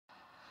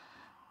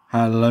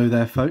Hello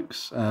there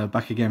folks,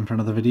 back again for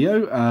another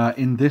video.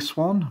 In this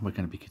one we're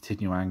going to be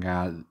continuing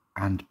our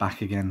and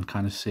back again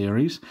kind of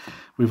series.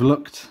 We've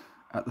looked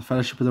at the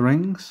Fellowship of the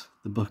Rings,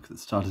 the book that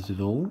started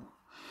it all,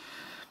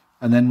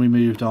 and then we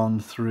moved on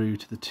through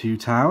to the Two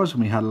Towers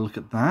and we had a look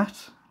at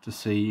that to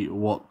see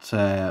what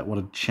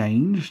had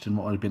changed and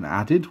what had been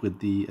added with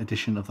the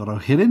addition of the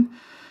Rohirrim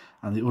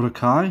and the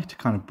Uruk-hai to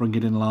kind of bring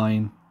it in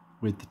line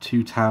with the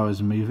Two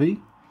Towers movie.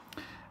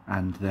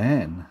 And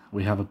then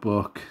we have a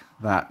book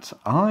that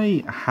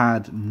I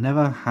had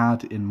never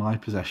had in my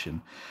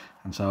possession.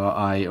 And so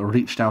I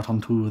reached out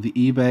onto the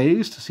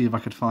eBays to see if I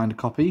could find a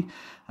copy.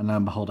 And lo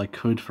and behold, I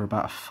could for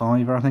about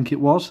 £5, I think it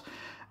was.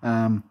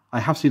 I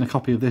have seen a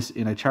copy of this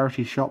in a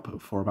charity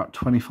shop for about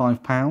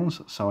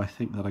 £25. So I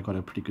think that I got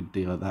a pretty good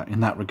deal of that in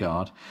that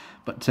regard.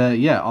 But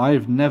yeah,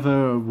 I've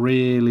never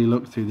really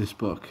looked through this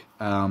book.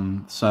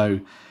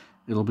 So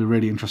it'll be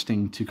really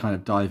interesting to kind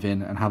of dive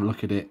in and have a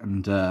look at it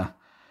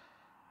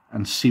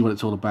and see what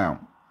it's all about.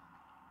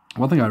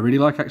 One thing I really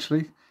like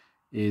actually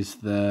is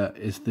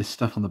this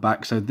stuff on the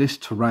back. So this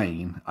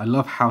terrain, I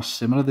love how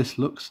similar this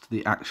looks to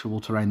the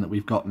actual terrain that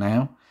we've got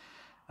now.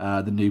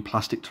 The new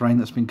plastic terrain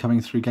that's been coming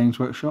through Games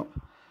Workshop.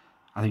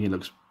 I think it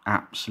looks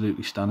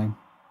absolutely stunning.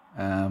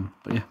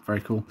 But yeah,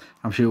 very cool.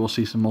 I'm sure we'll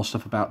see some more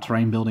stuff about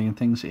terrain building and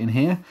things in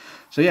here.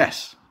 So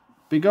yes,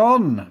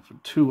 begone for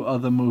two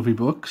other movie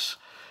books.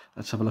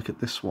 Let's have a look at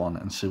this one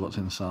and see what's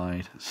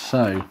inside.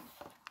 So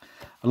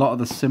a lot of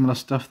the similar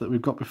stuff that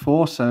we've got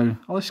before. So,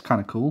 oh, this is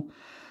kind of cool.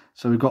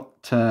 So we've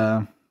got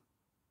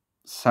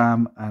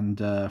Sam and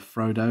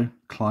Frodo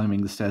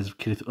climbing the stairs of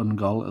Cirith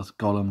Ungol as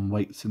Gollum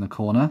waits in the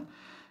corner.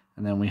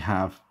 And then we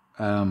have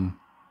Tom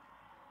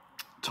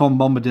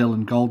Bombadil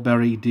and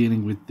Goldberry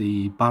dealing with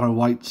the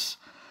Barrow-wights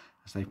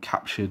as they've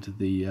captured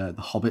the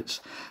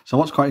hobbits. So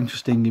what's quite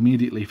interesting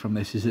immediately from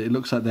this is that it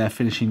looks like they're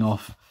finishing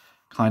off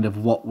kind of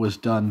what was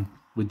done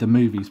with the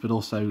movies, but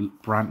also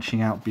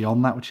branching out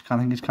beyond that, which I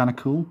think is kind of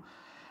cool.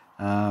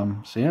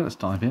 So yeah, let's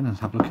dive in and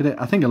have a look at it.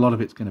 I think a lot of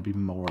it's going to be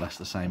more or less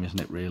the same,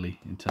 isn't it, really,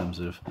 in terms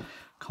of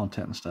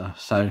content and stuff.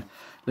 So,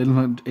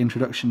 little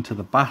introduction to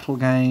the battle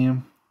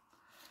game.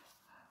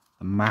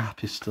 The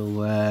map is still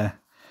there.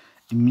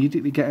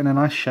 Immediately getting a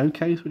nice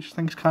showcase, which I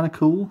think is kind of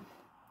cool.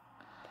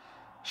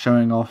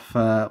 Showing off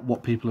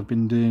what people have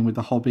been doing with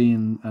the hobby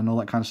and all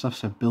that kind of stuff.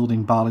 So,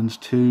 building Balin's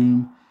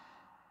tomb.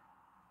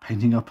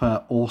 Painting up an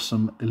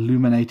awesome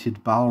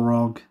illuminated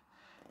Balrog.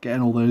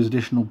 Getting all those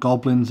additional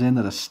goblins in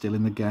that are still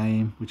in the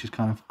game, which is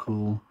kind of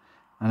cool.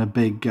 And a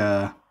big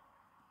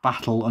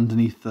battle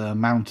underneath the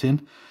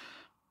mountain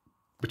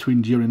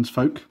between Durin's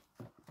folk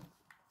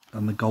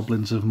and the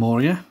goblins of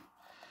Moria.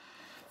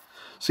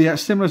 So yeah,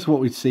 similar to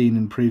what we'd seen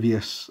in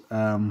previous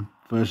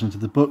versions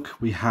of the book,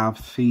 we have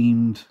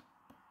themed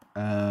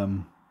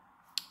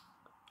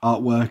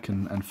artwork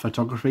and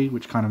photography,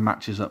 which kind of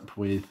matches up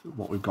with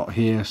what we've got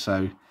here.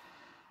 So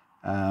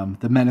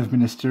the men of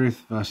Minas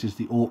Tirith versus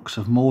the orcs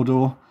of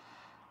Mordor,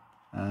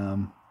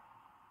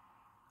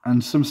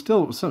 and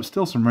still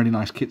some really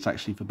nice kits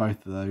actually for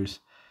both of those,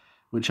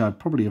 which I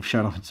probably have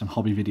shown off in some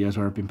hobby videos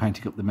where I've been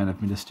painting up the men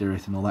of Minas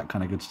Tirith and all that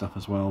kind of good stuff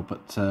as well.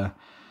 But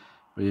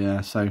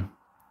yeah, so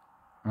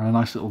a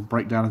nice little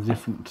breakdown of the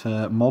different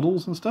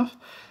models and stuff.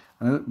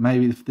 And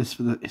maybe is this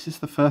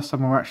the first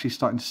time we're actually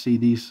starting to see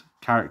these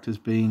characters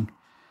being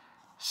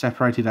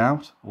separated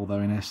out? Although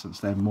in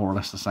essence they're more or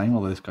less the same.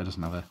 Although this guy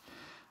doesn't have a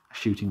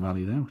shooting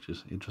value there, which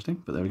is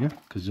interesting, but there we go,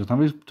 because he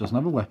doesn't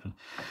have a weapon.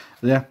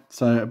 But yeah,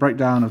 so a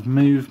breakdown of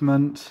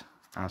movement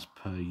as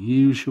per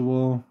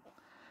usual,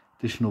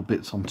 additional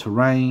bits on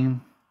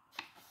terrain.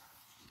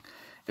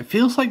 It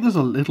feels like there's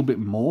a little bit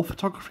more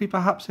photography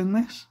perhaps in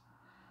this,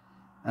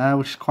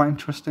 which is quite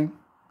interesting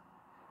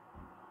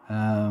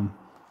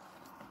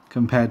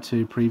compared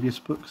to previous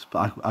books,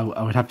 but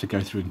I would have to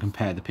go through and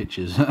compare the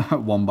pictures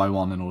one by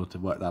one in order to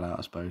work that out,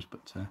 I suppose.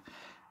 But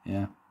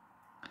yeah,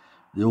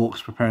 the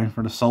orcs preparing for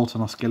an assault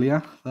on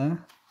Osgiliath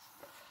there.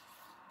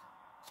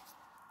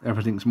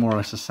 Everything's more or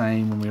less the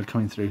same when we were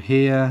coming through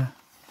here.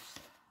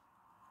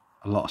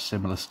 A lot of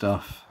similar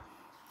stuff.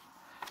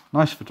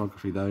 Nice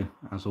photography though,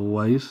 as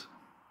always.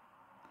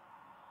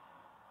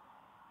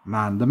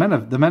 Man, the men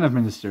of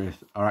Minas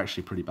Tirith are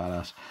actually pretty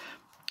badass.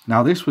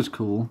 Now this was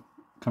cool,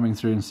 coming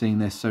through and seeing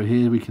this. So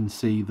here we can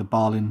see the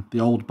Balin, the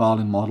old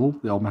Balin model,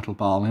 the old metal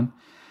Balin,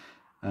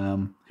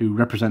 who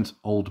represents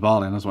old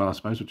Balin as well, I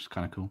suppose, which is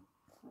kind of cool.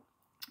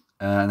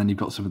 And then you've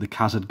got some of the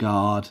Khazad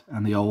Guard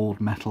and the old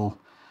metal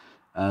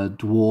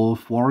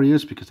dwarf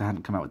warriors, because they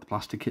hadn't come out with the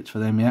plastic kits for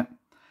them yet,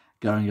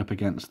 going up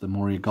against the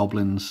Moria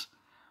goblins,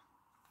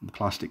 the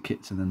plastic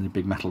kits, and then the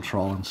big metal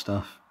troll and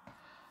stuff,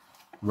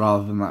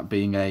 rather than that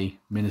being a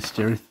Minas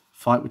Tirith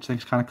fight, which I think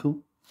is kind of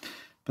cool.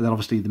 But then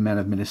obviously the men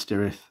of Minas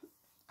Tirith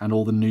and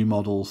all the new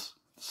models,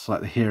 it's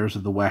like the Heroes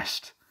of the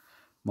West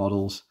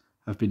models,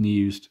 have been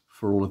used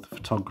for all of the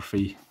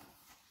photography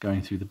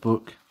going through the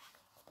book.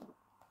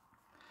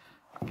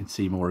 You can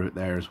see more of it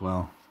there as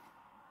well.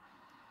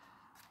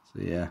 So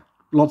yeah,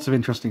 lots of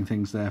interesting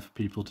things there for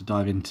people to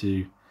dive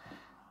into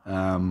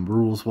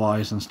rules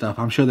wise and stuff.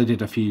 I'm sure they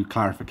did a few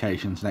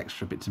clarifications and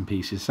extra bits and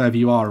pieces, so if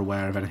you are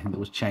aware of anything that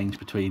was changed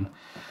between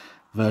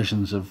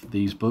versions of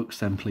these books,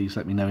 then please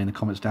let me know in the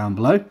comments down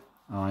below.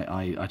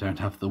 I don't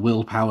have the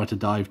willpower to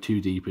dive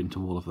too deep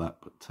into all of that,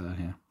 but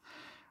yeah.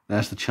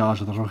 There's the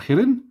charge of the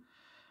Rohirrim.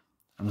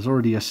 And there's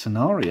already a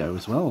scenario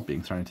as well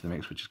being thrown into the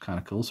mix, which is kind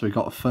of cool. So we've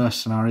got a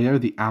first scenario,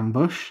 the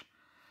ambush.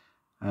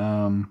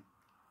 So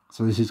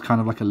this is kind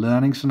of like a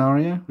learning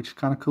scenario, which is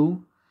kind of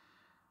cool.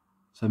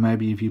 So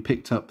maybe if you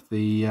picked up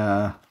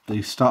the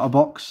starter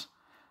box,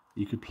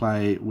 you could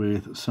play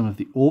with some of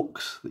the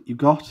orcs that you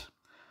got.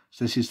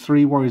 So this is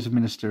 3 warriors of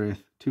Minas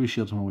Tirith, 2 with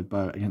shields and 1 with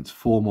bow, against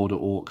 4 Mordor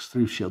orcs,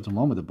 3 with shields and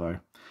 1 with a bow.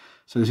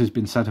 So this has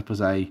been set up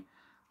as a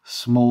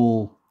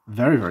small,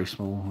 very, very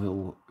small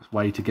little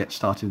way to get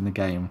started in the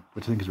game,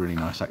 which I think is really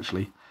nice,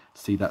 actually,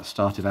 to see that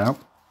started out.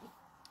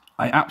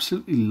 I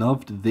absolutely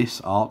loved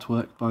this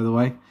artwork, by the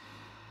way.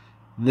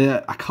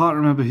 I can't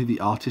remember who the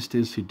artist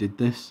is who did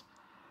this,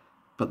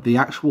 but the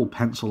actual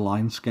pencil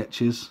line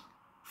sketches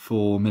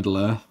for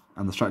Middle-earth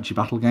and the strategy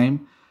battle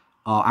game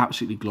are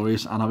absolutely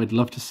glorious, and I would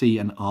love to see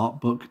an art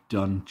book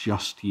done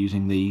just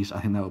using these. I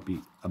think that would be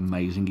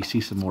amazing. You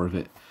see some more of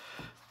it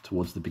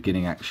towards the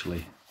beginning,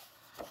 actually,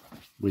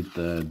 with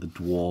the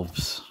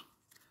dwarves.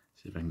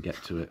 See if I can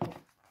get to it.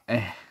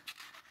 There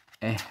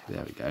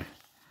we go.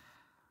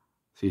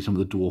 See some of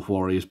the dwarf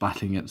warriors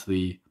battling against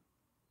the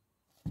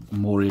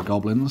Moria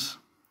goblins,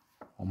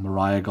 or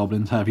Moria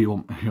goblins, however you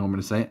want me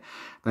to say it.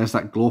 There's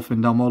that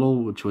Glorfindel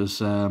model, which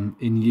was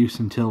in use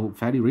until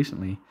fairly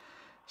recently.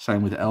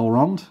 Same with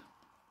Elrond.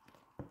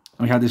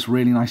 We had this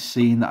really nice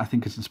scene that I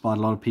think has inspired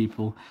a lot of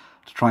people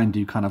to try and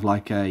do kind of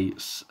like a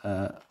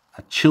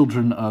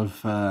Children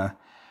of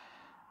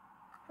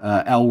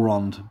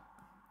Elrond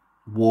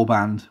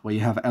warband, where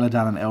you have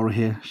Elladan and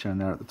Elrohir shown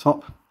there at the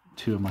top,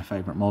 2 of my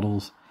favourite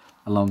models,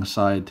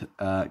 alongside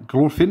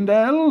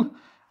Glorfindel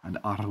and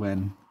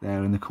Arwen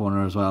there in the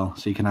corner as well.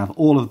 So you can have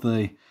all of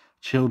the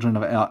children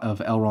of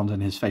Elrond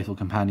and his faithful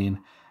companion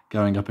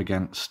going up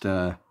against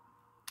the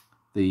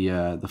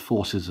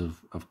forces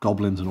of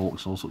goblins and orcs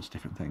and all sorts of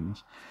different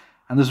things.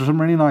 And there's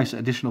some really nice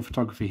additional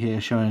photography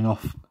here showing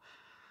off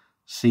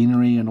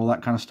scenery and all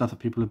that kind of stuff that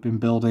people have been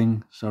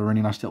building. So a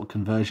really nice little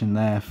conversion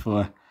there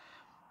for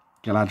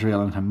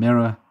Galadriel and her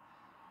mirror,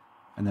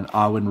 and then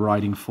Arwen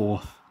riding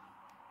forth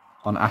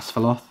on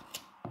Asphaleth.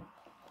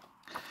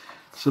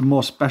 Some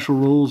more special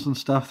rules and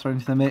stuff thrown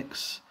into the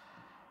mix,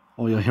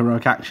 all your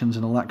heroic actions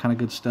and all that kind of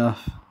good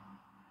stuff.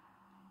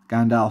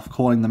 Gandalf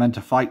calling the men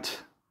to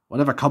fight.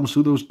 Whatever comes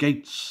through those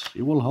gates,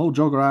 you will hold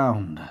your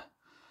ground.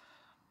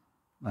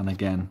 And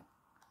again,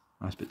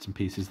 nice bits and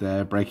pieces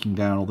there, breaking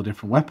down all the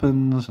different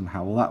weapons and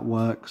how all that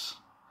works.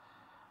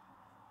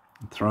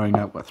 And throwing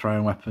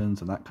weapons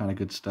and that kind of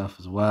good stuff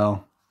as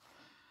well.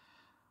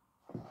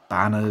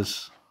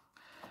 Banners.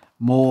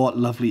 More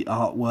lovely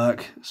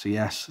artwork. So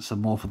yes,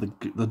 some more for the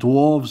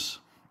dwarves.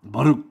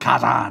 Baruk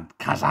Kazad,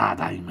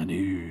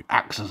 Kazadaimanu,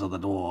 axes of the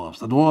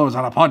dwarves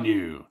are upon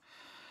you.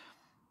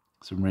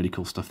 Some really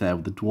cool stuff there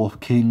with the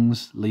dwarf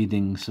kings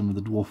leading some of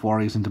the dwarf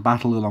warriors into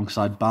battle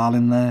alongside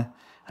Balin there.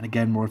 And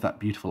again, more of that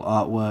beautiful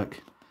artwork.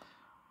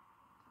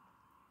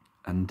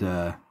 And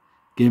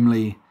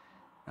Gimli,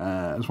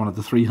 as one of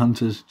the 3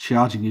 hunters,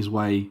 charging his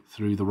way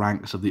through the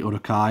ranks of the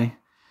Uruk-hai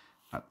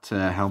at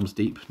Helm's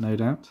Deep, no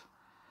doubt.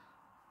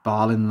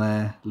 Balin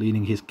there,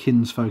 leading his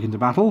kinsfolk into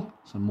battle.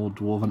 Some more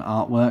dwarven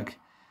artwork.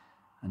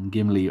 And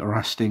Gimli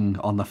resting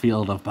on the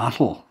field of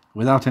battle.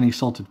 Without any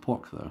salted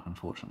pork, though,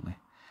 unfortunately.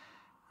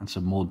 And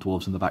some more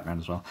dwarves in the background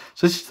as well.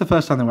 So this is the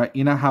first time they went,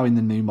 you know how in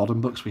the new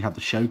modern books we have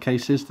the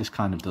showcases? This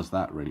kind of does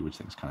that, really, which I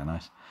think is kind of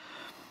nice.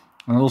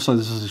 And also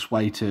this is this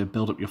way to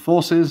build up your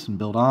forces and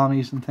build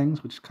armies and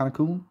things, which is kind of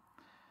cool.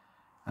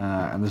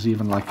 And there's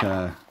even like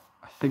I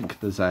think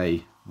there's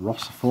a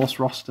force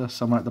roster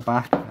somewhere at the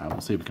back.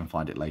 We'll see if we can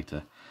find it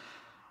later.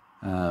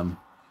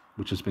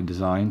 Which has been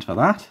designed for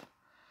that.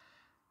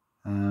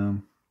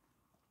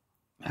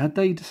 Had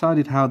they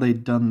decided how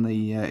they'd done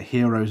the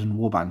heroes and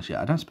warbands yet?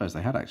 I don't suppose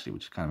they had, actually,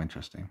 which is kind of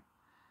interesting.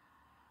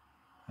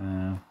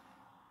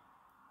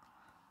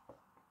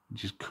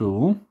 Which is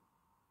cool.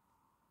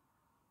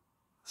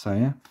 So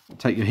yeah,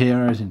 take your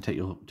heroes and take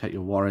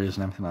your warriors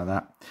and everything like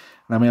that.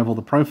 And then we have all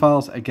the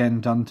profiles, again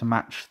done to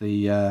match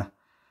the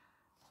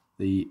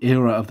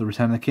era of the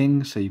Return of the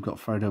King. So you've got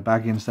Frodo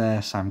Baggins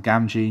there, Sam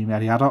Gamgee,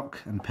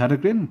 Meriadoc and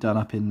Peregrine done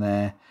up in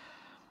their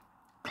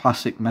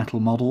classic metal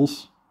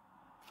models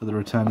for the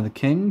Return of the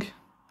King.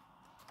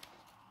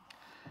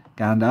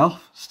 Gandalf,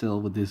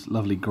 still with this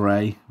lovely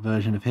grey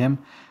version of him.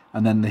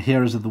 And then the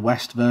Heroes of the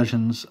West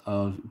versions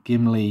of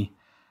Gimli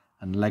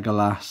and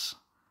Legolas.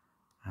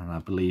 And I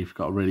believe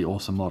got a really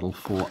awesome model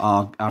for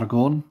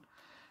Aragorn.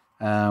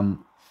 And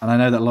I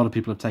know that a lot of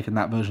people have taken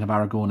that version of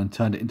Aragorn and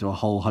turned it into a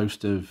whole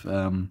host of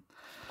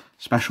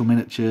special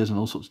miniatures and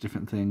all sorts of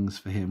different things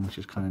for him, which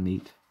is kind of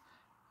neat.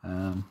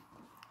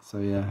 So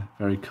yeah,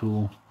 very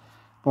cool.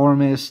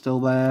 Boromir's still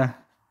there,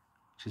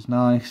 which is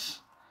nice.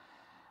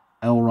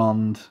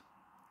 Elrond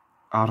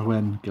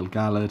Arwen,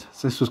 Gil-galad.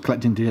 So this was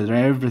collecting together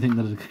everything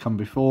that had come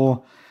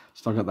before.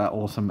 Still got that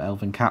awesome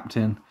elven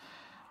captain.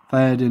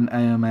 Theoden,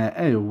 Eomer,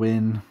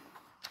 Eowyn,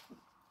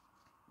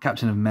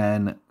 Captain of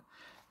Men.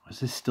 Was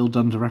this still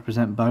done to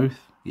represent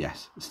both?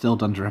 Yes, still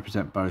done to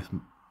represent both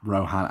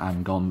Rohan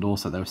and Gondor,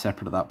 so they were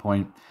separate at that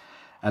point.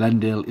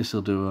 Elendil,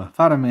 Isildur,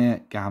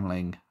 Faramir,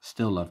 Gamling,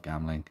 still love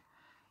Gamling,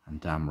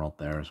 and Damrod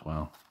there as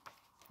well.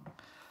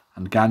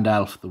 And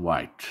Gandalf the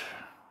White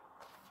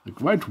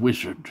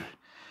Wizard.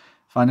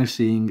 Finally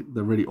seeing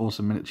the really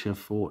awesome miniature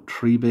for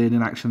Treebeard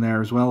in action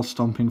there as well,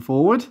 stomping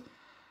forward.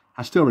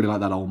 I still really like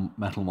that old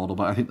metal model,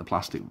 but I think the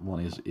plastic one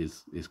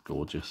is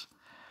gorgeous.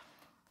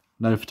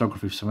 No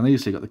photography for some of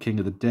these. So you've got the King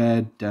of the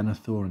Dead,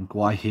 Denethor and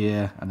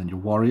Gwaihir, and then your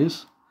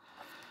warriors.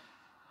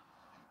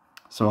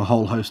 So a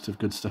whole host of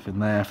good stuff in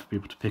there for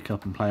people to pick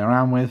up and play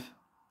around with.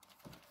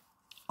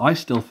 I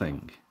still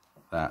think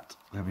that,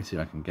 let me see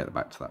if I can get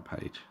back to that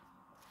page.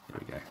 Here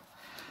we go.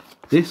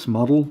 This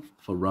model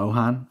for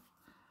Rohan,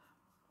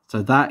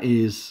 so that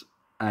is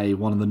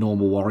one of the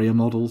normal warrior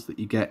models that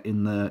you get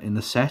in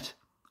the set.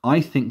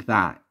 I think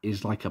that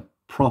is like a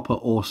proper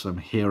awesome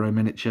hero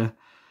miniature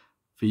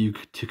for you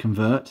to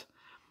convert.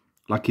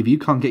 Like if you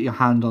can't get your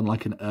hand on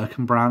like an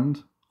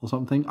Erkenbrand or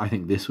something, I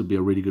think this would be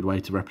a really good way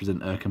to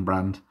represent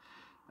Erkenbrand.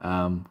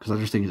 Because I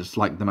just think it's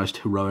like the most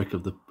heroic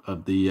of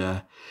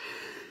the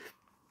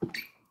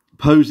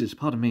poses,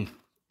 pardon me,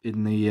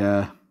 in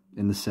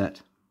the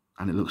set,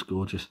 and it looks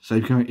gorgeous. So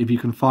if you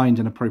can find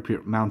an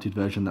appropriate mounted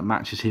version that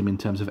matches him in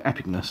terms of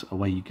epicness,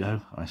 away you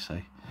go, I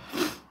say.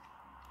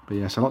 But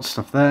yeah, so lots of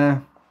stuff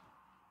there.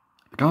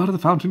 The Guard of the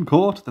Fountain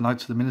Court, the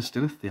Knights of the Minas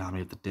Tirith, the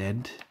Army of the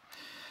Dead.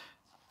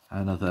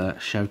 Another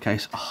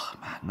showcase. Oh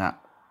man,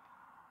 that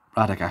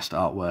Radagast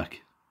artwork.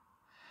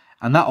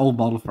 And that old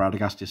model for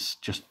Radagast is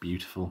just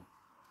beautiful.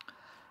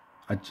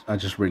 I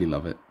just really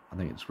love it. I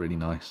think it's really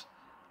nice.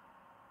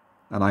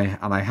 And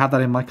I have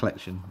that in my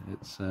collection.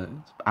 It's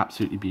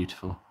absolutely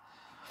beautiful.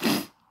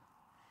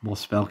 More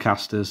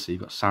spellcasters. So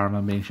you've got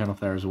Saruman being shown off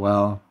there as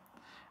well.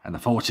 And the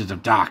Forces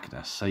of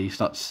Darkness. So you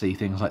start to see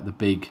things like the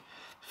big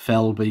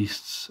fell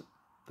beasts,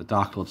 the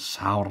Dark Lord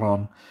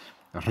Sauron,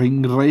 the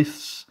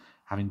Ringwraiths,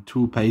 having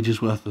 2 pages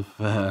worth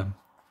of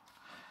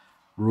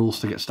rules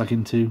to get stuck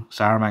into.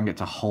 Saruman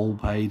gets a whole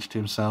page to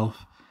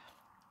himself.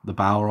 The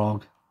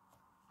Balrog.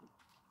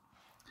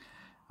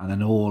 And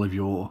then all of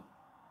your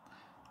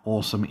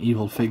awesome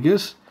evil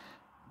figures.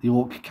 The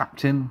Orc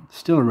Captain,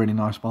 still a really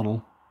nice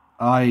model.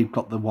 I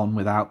got the one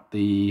without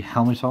the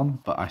helmet on,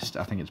 but I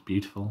think it's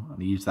beautiful.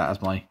 And I use that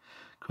as my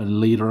kind of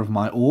leader of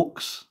my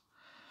orcs.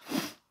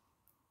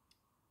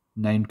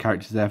 Named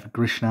characters there for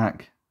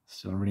Grishnak.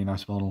 Still a really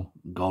nice model.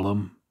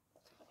 Gollum.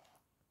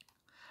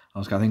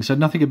 Those kind of things. So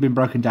nothing had been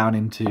broken down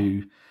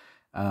into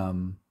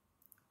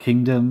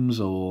kingdoms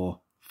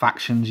or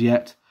factions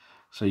yet.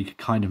 So you could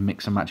kind of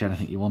mix and match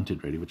anything you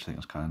wanted, really, which I think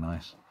was kind of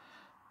nice.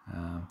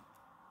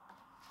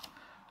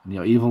 And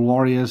your evil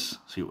warriors,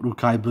 so your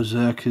Uruk-hai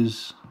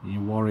berserkers,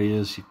 your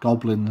warriors, your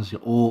goblins,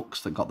 your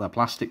orcs that got their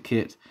plastic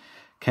kit,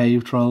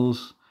 cave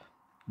trolls,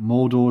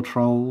 Mordor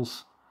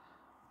trolls.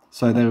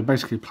 So they were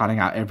basically planning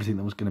out everything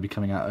that was going to be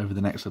coming out over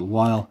the next little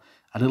while.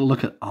 A little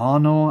look at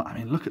Arnor. I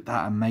mean, look at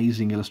that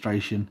amazing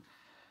illustration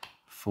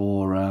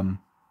for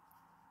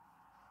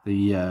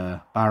the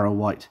Barrow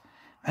White.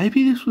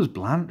 Maybe this was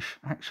Blanche,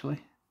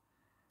 actually.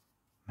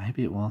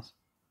 Maybe it was.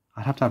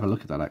 I'd have to have a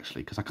look at that,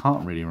 actually, because I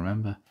can't really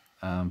remember.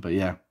 But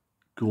yeah,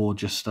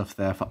 gorgeous stuff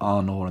there for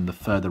Arnor and the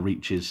further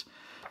reaches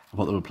of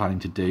what they were planning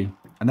to do.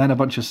 And then a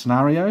bunch of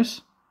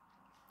scenarios.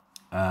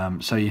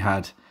 So you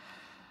had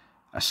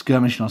a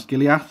skirmish in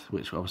Osgiliath,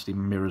 which obviously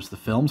mirrors the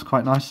films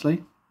quite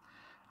nicely.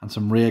 And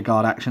some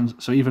rearguard actions.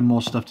 So even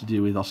more stuff to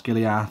do with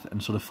Osgiliath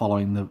and sort of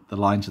following the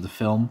lines of the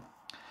film.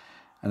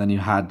 And then you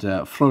had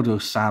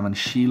Frodo, Sam and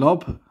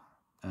Shelob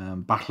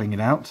battling it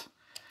out.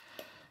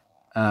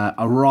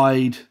 A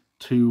ride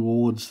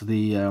towards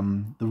the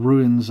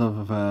ruins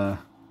of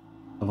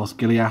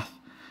Osgiliath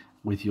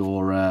with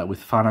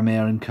with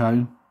Faramir and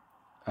co.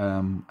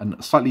 And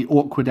a slightly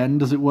awkward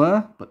end, as it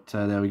were, but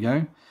there we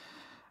go.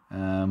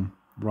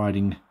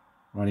 Riding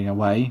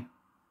away,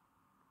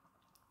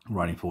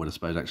 riding forward, I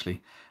suppose,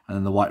 actually, and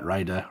then the White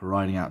Raider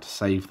riding out to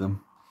save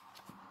them.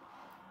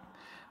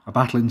 A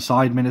battle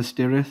inside Minas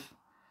Tirith,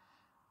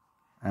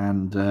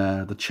 and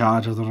the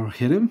charge of the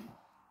Rohirrim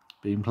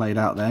being played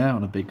out there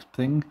on a big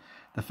thing.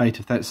 The fate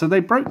of that. So they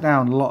broke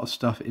down a lot of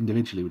stuff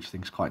individually, which I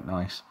think is quite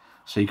nice.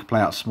 So you could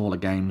play out smaller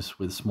games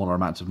with smaller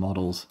amounts of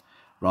models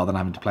rather than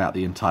having to play out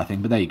the entire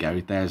thing. But there you go.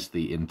 There's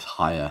the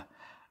entire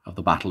of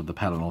the Battle of the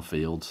Pelennor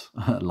Fields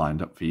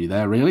lined up for you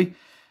there, really.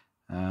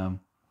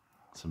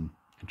 Some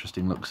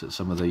interesting looks at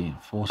some of the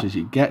forces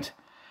you get.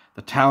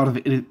 The Tower of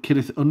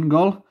Cirith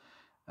Ungol.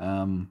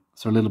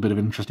 So a little bit of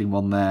an interesting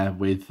one there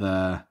with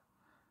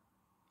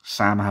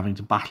Sam having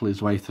to battle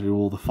his way through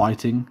all the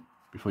fighting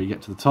before you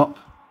get to the top.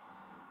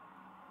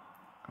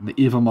 And the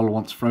evil model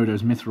wants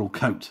Frodo's mithril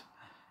coat,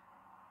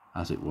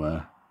 as it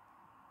were.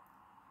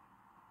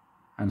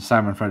 And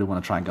Sam and Frodo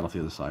want to try and get off the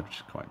other side, which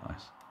is quite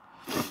nice.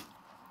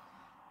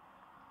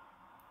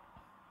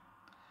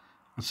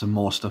 And some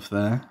more stuff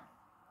there,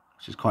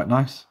 which is quite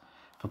nice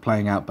for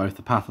playing out both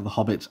the Path of the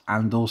Hobbits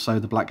and also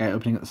the Black Gate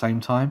opening at the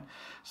same time.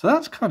 So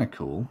that's kind of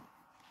cool.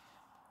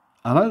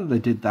 I know that they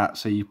did that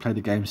so you play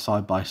the game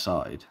side by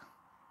side.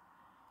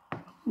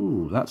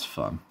 Ooh, that's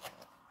fun.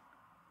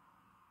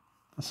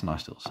 That's a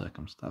nice little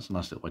that's a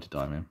nice little way to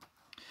dive in.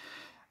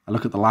 I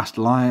look at the Last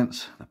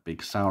Alliance, that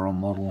big Sauron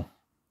model,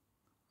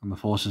 and the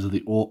forces of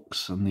the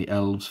orcs and the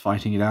elves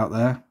fighting it out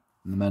there,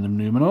 and the men of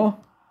Numenor.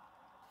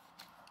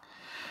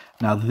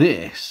 Now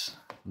this,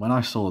 when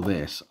I saw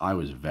this, I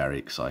was very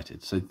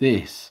excited. So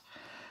this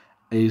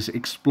is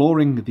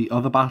exploring the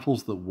other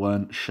battles that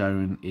weren't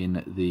shown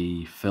in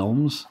the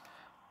films,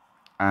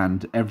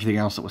 and everything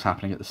else that was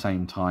happening at the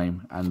same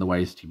time, and the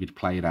ways that you could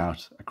play it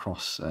out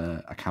across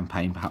a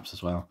campaign perhaps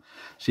as well.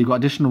 So you've got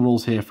additional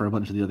rules here for a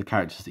bunch of the other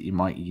characters that you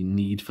might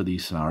need for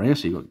these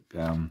scenarios. So you've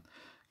got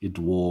your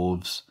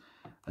dwarves,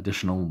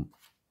 additional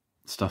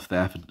stuff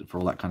there for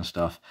all that kind of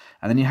stuff.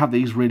 And then you have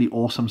these really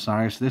awesome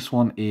scenarios. So this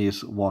one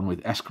is one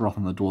with Esgaroth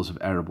and the Dwarves of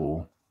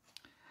Erebor.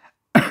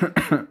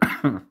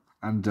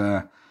 And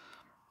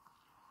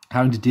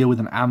having to deal with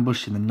an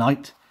ambush in the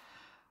night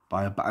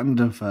by a band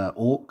of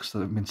orcs that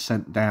have been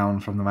sent down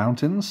from the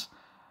mountains.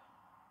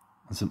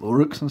 And some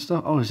Uruks and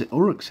stuff. Oh, is it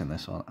Uruks in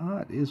this one? Ah,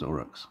 it is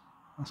Uruks.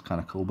 That's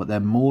kind of cool. But they're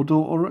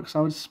Mordor Uruks,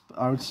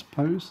 I would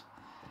suppose.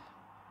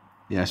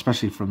 Yeah,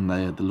 especially from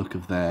the look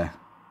of their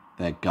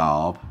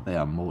garb. They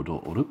are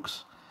Mordor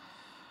Uruks.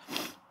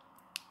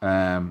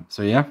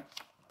 So yeah.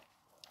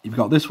 You've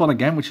got this one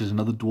again, which is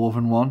another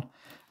dwarven one.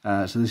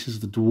 So this is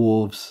the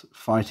dwarves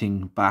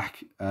fighting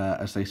back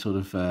as they sort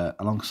of,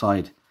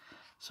 alongside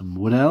some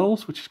wood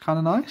elves, which is kind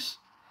of nice.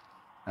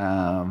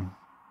 And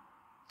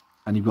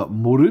you've got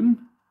Murren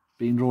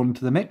being drawn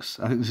into the mix.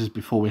 I think this is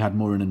before we had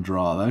Murren and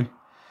Dra,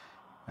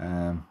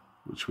 though,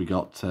 which we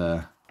got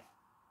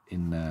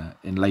in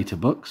later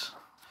books.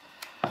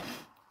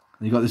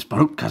 And you've got this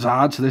Baruk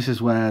Khazad, so this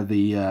is where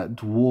the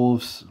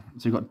dwarves...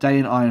 So you've got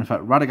Dain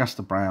Ironfoot, Radagast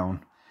the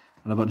Brown,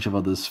 and a bunch of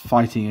others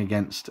fighting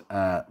against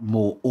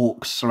more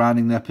orcs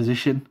surrounding their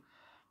position.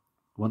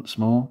 Once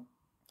more.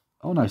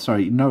 Oh no,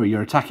 sorry, no,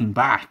 you're attacking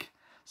back.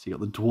 So you've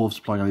got the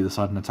dwarves flying on either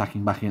side and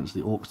attacking back against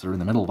the orcs that are in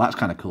the middle. That's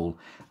kind of cool.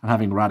 And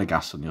having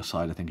Radagast on your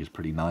side, I think, is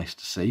pretty nice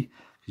to see,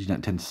 because you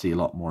don't tend to see a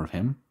lot more of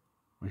him,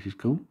 which is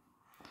cool.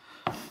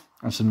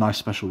 And some nice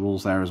special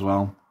rules there as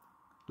well.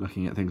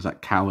 Looking at things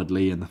like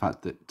cowardly and the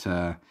fact that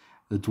the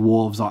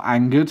dwarves are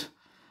angered.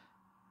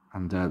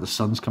 And the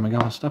sun's coming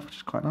up and stuff, which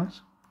is quite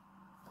nice.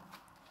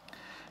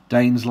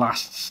 Dane's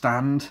last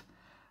stand.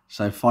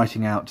 So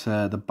fighting out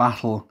the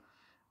battle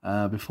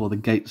before the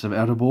gates of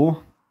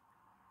Erebor.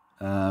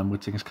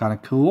 Which I think is kind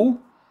of cool.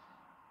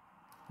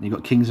 And you've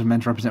got Kings of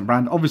Men to represent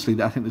Brand.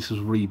 Obviously, I think this was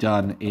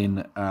redone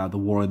in the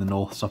War in the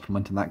North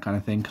supplement and that kind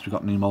of thing, because we've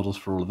got new models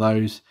for all of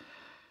those.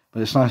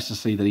 But it's nice to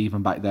see that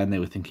even back then they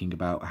were thinking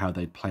about how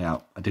they'd play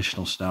out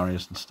additional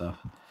scenarios and stuff.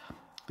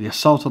 The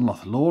Assault on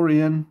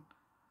Lothlorien,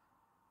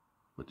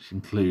 which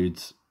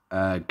includes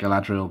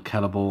Galadriel,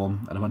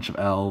 Celeborn, and a bunch of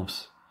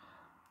elves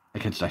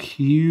against a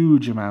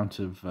huge amount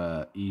of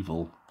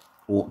evil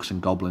orcs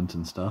and goblins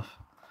and stuff.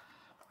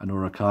 And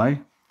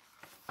Uruk-hai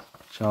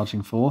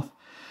charging forth.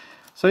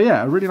 So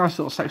yeah, a really nice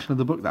little section of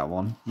the book, that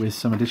one, with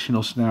some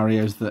additional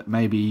scenarios that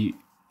maybe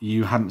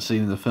you hadn't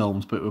seen in the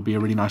films, but it would be a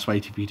really nice way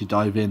for you to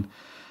dive in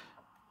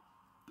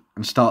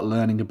and start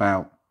learning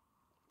about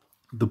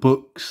the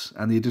books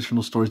and the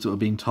additional stories that were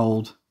being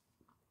told,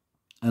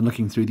 and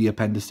looking through the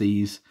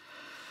appendices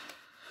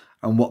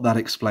and what that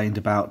explained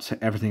about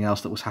everything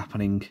else that was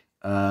happening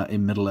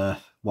in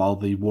Middle-earth while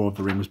the War of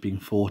the Ring was being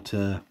fought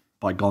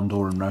by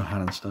Gondor and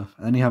Rohan and stuff.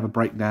 And then you have a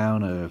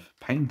breakdown of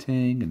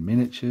painting and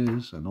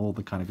miniatures and all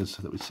the kind of good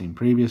stuff that we've seen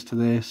previous to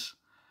this.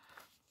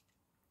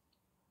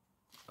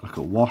 Look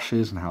at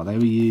washes and how they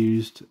were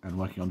used, and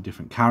working on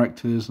different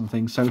characters and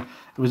things. So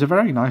it was a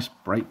very nice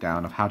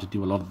breakdown of how to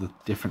do a lot of the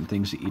different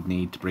things that you'd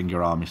need to bring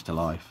your armies to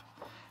life.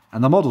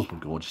 And the models were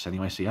gorgeous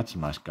anyway, so you had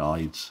some nice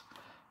guides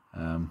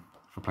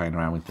for playing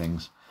around with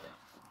things.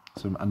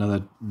 So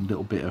another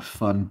little bit of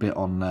fun bit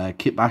on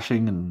kit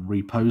bashing and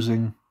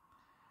reposing.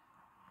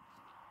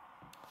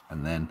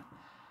 And then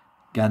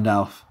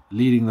Gandalf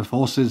leading the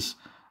forces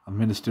of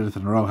Minas Tirith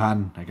and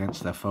Rohan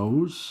against their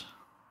foes.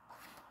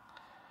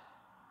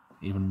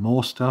 Even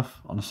more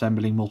stuff on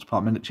assembling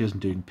multi-part miniatures and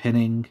doing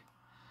pinning.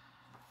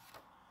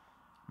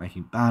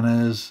 Making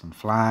banners and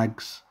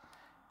flags.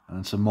 And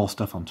then some more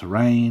stuff on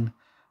terrain.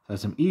 So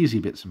there's some easy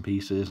bits and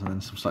pieces, and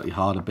then some slightly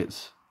harder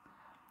bits.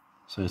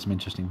 So there's some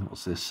interesting,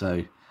 what's this?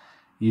 So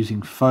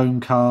using foam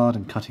card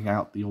and cutting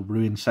out your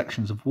ruined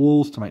sections of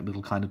walls to make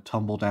little kind of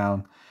tumble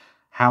down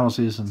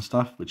houses and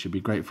stuff, which would be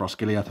great for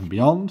Osgiliath and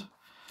beyond.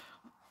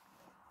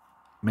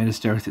 Minas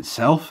Tirith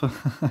itself.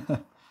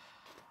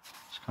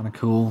 It's kind of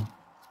cool.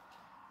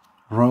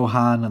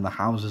 Rohan and the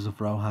houses of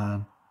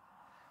Rohan.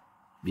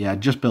 Yeah,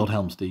 just build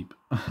Helm's Deep.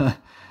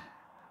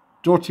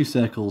 Draw 2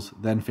 circles,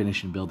 then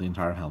finish and build the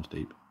entire Helm's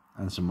Deep.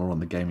 And some more on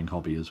the gaming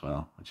hobby as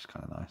well, which is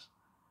kind of nice.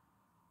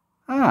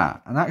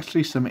 Ah, and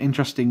actually some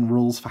interesting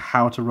rules for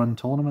how to run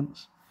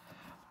tournaments.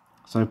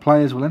 So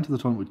players will enter the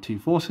tournament with 2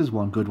 forces,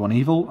 one good, one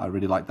evil. I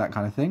really like that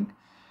kind of thing.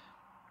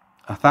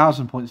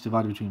 1,000 points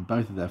divided between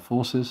both of their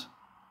forces.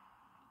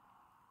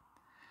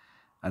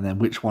 And then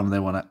which one they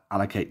want to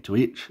allocate to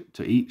each,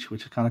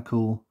 which is kind of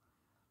cool.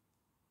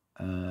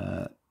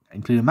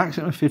 Include a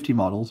maximum of 50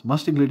 models.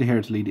 Must include a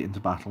hero to lead it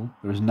into battle.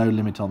 There is no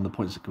limit on the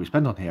points that can be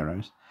spent on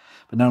heroes.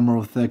 But no more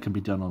of a third can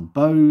be done on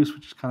bows,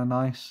 which is kind of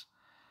nice.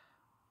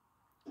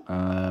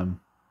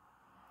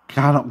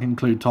 Cannot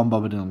include Tom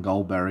Bobbadil and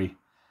Goldberry.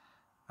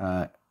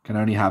 Can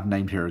only have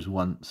named heroes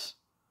once.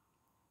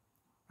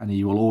 And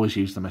you will always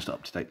use the most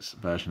up-to-date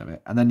version of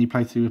it. And then you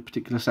play through a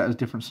particular set of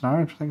different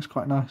scenarios, which I think is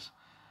quite nice.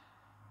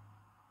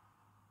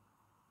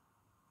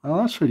 Oh,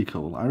 that's really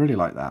cool. I really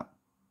like that.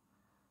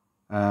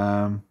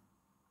 When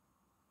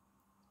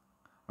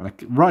a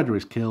rider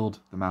is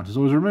killed, the mount is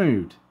always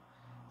removed.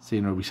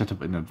 Scene will be set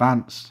up in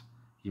advance.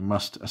 You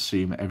must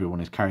assume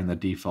everyone is carrying their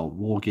default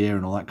war gear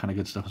and all that kind of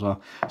good stuff as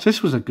well. So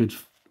this was a good,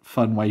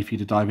 fun way for you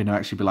to dive in and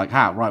actually be like,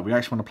 right, we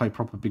actually want to play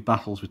proper big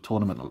battles with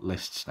tournament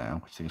lists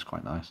now, which I think is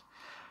quite nice.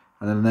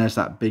 And then there's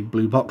that big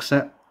blue box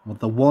set. Well,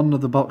 the one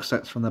of the box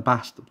sets from the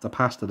past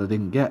that I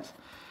didn't get.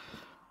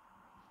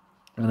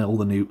 And all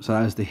the new, so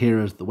that is the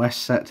Heroes of the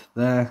West set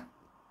there,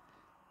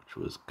 which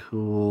was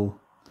cool.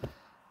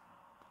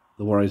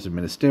 The Warriors of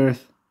Minas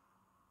Tirith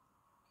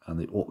and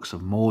the Orcs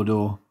of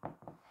Mordor.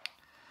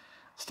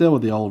 Still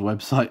with the old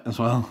website as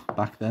well,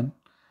 back then.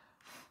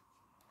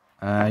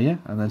 Yeah,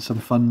 and then some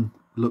fun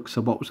looks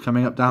at what was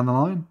coming up down the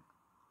line.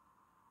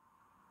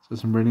 So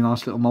some really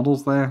nice little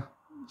models there.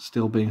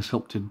 Still being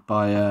sculpted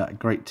by a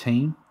great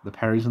team, the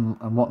Perrys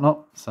and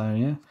whatnot. So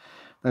yeah,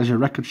 there's your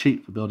record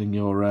sheet for building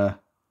your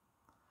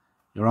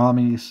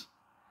armies.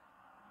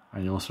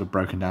 And your sort of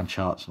broken down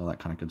charts and all that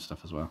kind of good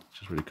stuff as well,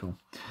 which is really cool.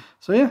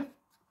 So yeah,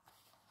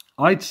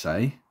 I'd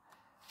say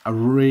a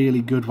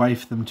really good way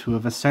for them to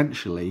have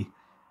essentially,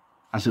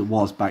 as it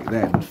was back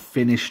then,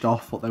 finished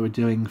off what they were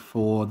doing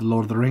for the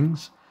Lord of the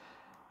Rings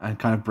and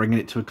kind of bringing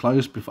it to a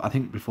close.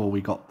 Before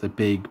we got the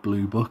big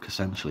blue book,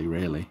 essentially,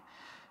 really.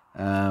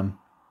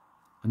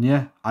 And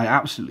yeah, I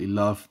absolutely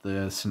love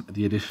the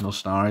additional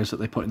scenarios that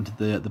they put into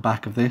the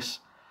back of this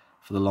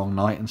for the long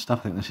night and stuff.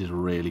 I think this is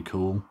really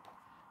cool.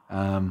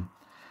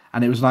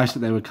 And it was nice that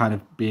they were kind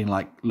of being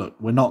like, look,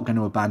 we're not going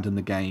to abandon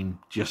the game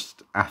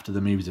just after the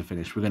movies are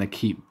finished. We're going to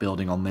keep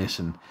building on this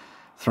and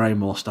throw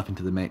more stuff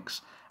into the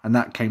mix. And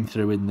that came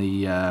through in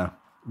the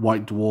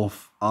White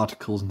Dwarf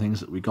articles and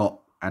things that we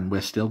got. And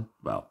we're still,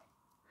 well,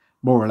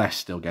 more or less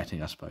still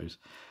getting, I suppose,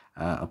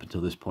 up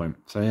until this point.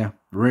 So yeah,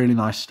 really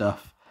nice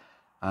stuff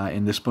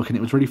in this book. And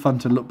it was really fun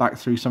to look back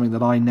through something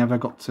that I never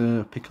got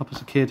to pick up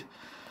as a kid.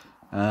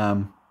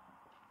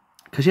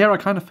 Because yeah, I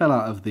kind of fell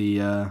out of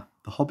the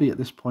hobby at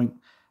this point.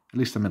 At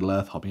least the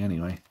Middle-earth hobby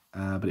anyway.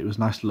 But it was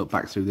nice to look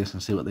back through this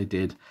and see what they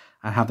did.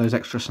 And have those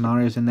extra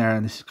scenarios in there.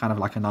 And this is kind of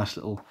like a nice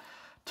little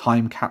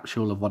time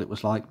capsule of what it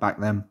was like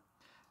back then.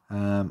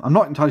 I'm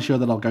not entirely sure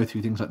that I'll go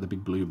through things like the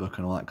Big Blue Book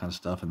and all that kind of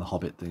stuff. And the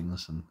Hobbit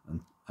things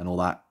and all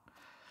that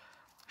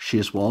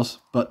shiz was.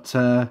 But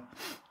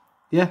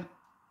yeah,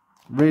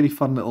 really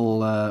fun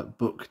little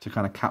book to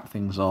kind of cap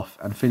things off.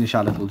 And finish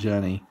our little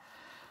journey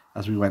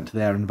as we went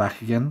there and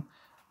back again.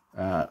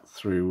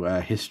 Through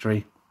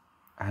history.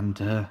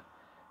 And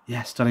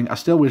yeah, stunning. I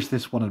still wish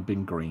this one had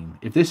been green.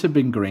 If this had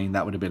been green,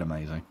 that would have been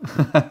amazing.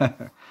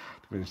 To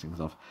finish things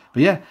off.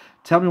 But yeah,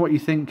 tell me what you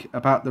think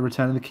about the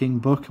Return of the King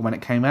book and when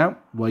it came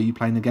out. Were you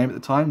playing the game at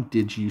the time?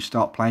 Did you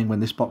start playing when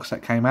this box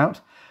set came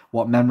out?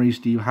 What memories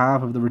do you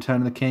have of the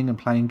Return of the King and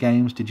playing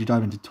games? Did you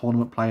dive into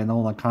tournament play and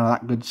all that kind of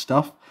that good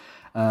stuff?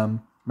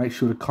 Make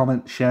sure to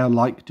comment, share,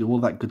 like, do all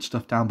that good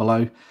stuff down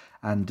below.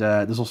 And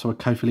there's also a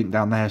Ko-fi link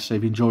down there, so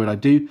if you enjoy what I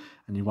do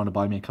and you want to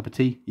buy me a cup of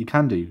tea, you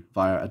can do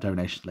via a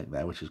donation link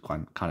there, which is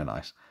kind of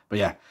nice. But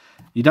yeah,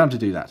 you don't have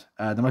to do that.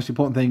 The most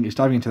important thing is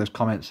diving into those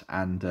comments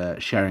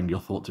and sharing your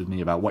thoughts with me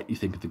about what you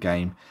think of the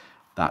game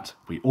that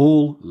we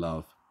all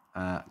love,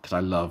 because I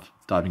love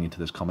diving into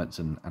those comments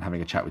and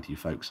having a chat with you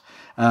folks.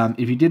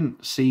 If you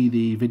didn't see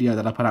the video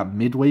that I put out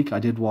midweek, I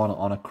did one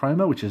on a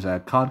Chroma, which is a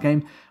card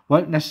game.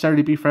 Won't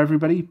necessarily be for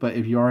everybody, but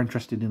if you are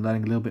interested in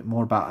learning a little bit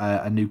more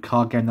about a new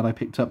card game that I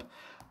picked up,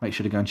 make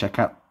sure to go and check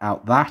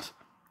out that.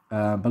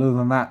 But other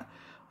than that,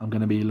 I'm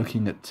going to be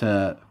looking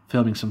at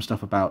filming some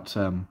stuff about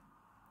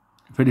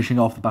finishing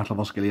off the Battle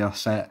of Osgiliath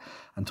set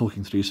and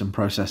talking through some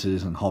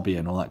processes and hobby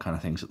and all that kind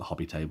of things at the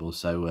hobby table.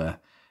 So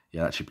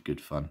yeah, that should be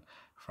good fun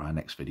for our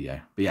next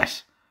video. But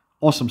yes,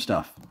 awesome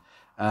stuff.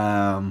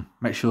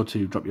 Make sure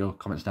to drop your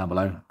comments down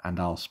below and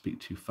I'll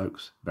speak to you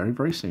folks very,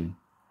 very soon.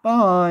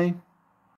 Bye!